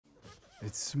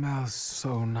It smells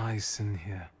so nice in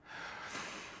here.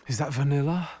 Is that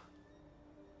vanilla?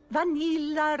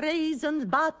 Vanilla, raisins,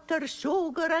 butter,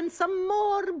 sugar, and some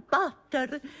more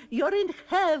butter. You're in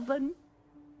heaven.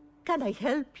 Can I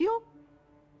help you?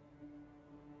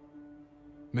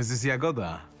 Mrs.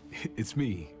 Jagoda, it's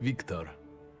me, Wiktor.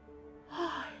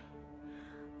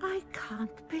 I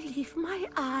can't believe my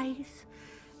eyes.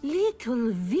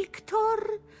 Little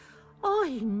Wiktor? Oh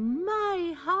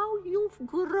my, how you've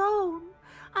grown,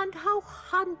 and how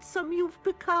handsome you've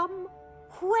become.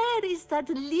 Where is that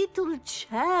little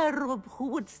cherub who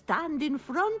would stand in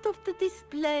front of the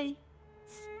display,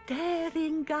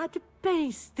 staring at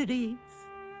pastries?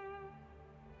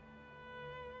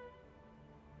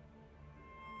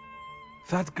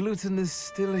 That gluten is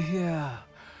still here.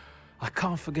 I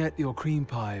can't forget your cream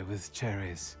pie with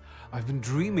cherries. I've been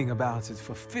dreaming about it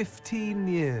for 15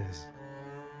 years.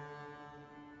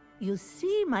 You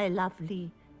see, my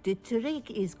lovely, the trick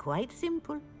is quite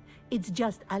simple. It's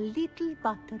just a little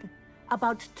butter,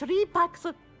 about 3 packs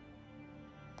of...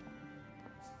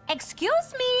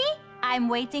 Excuse me? I'm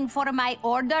waiting for my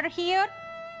order here.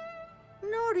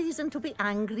 No reason to be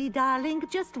angry, darling.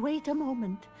 Just wait a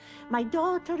moment. My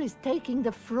daughter is taking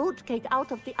the fruitcake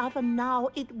out of the oven now.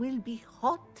 It will be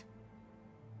hot.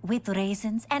 With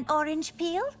raisins and orange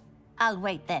peel? I'll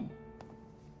wait then.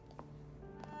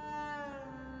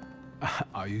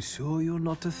 Are you sure you're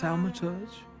not a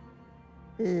thaumaturge?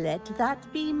 Let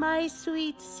that be my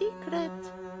sweet secret.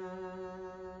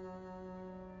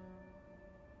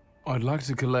 I'd like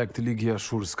to collect Ligia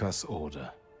Szurska's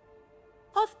order.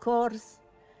 Of course.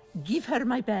 Give her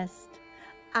my best.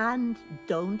 And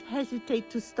don't hesitate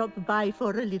to stop by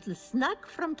for a little snack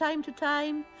from time to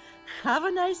time. Have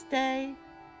a nice day.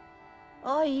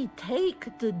 Oi,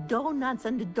 take the donuts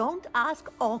and don't ask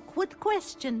awkward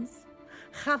questions.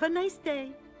 Have a nice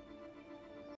day.